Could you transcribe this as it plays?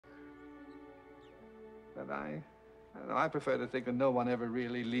But I don't know, I prefer to think that no one ever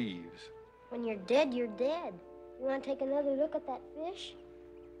really leaves. When you're dead, you're dead. You want to take another look at that fish?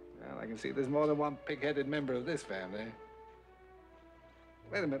 Well, I can see there's more than one pig-headed member of this family.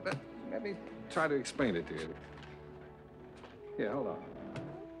 Wait a minute, let me try to explain it to you. Here, hold on.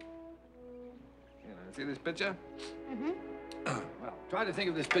 You know, see this picture? Mm-hmm. Well, try to think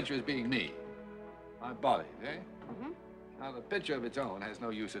of this picture as being me. My body, eh? Mm-hmm. Now, the picture of its own has no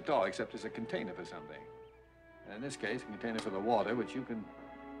use at all except as a container for something. And in this case, a container for the water, which you can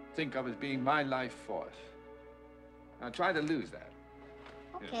think of as being my life force. Now, try to lose that.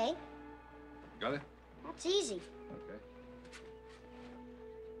 Okay. Yeah. Got it? That's easy.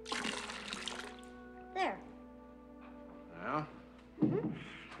 Okay. There. Now? Mm-hmm.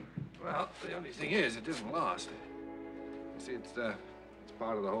 Well, the only thing is, it isn't lost. You see, it's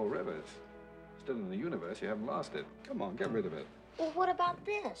part of the whole river. It's still in the universe. You haven't lost it. Come on, get rid of it. Well, what about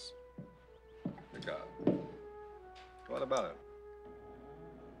this? Look out. What about it?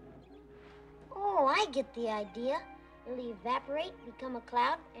 Oh, I get the idea. It'll evaporate, become a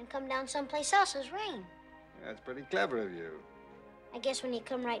cloud, and come down someplace else as rain. That's pretty clever of you. I guess when you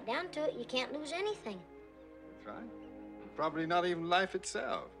come right down to it, you can't lose anything. That's right. Probably not even life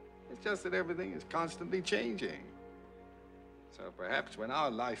itself. It's just that everything is constantly changing. So perhaps when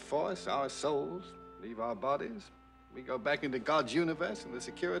our life force, our souls, leave our bodies, we go back into God's universe in the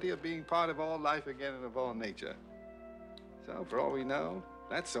security of being part of all life again and of all nature. So for all we know,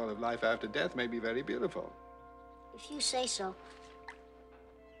 that sort of life after death may be very beautiful. If you say so.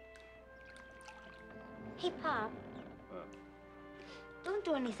 Hey, Pop. What? Don't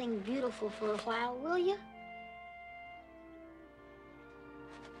do anything beautiful for a while, will you?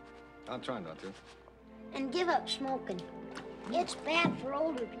 I'll try not to. And give up smoking. It's bad for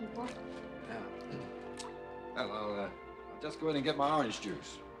older people. Yeah. Well, I'll just go in and get my orange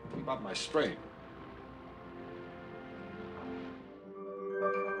juice. Keep up my strength.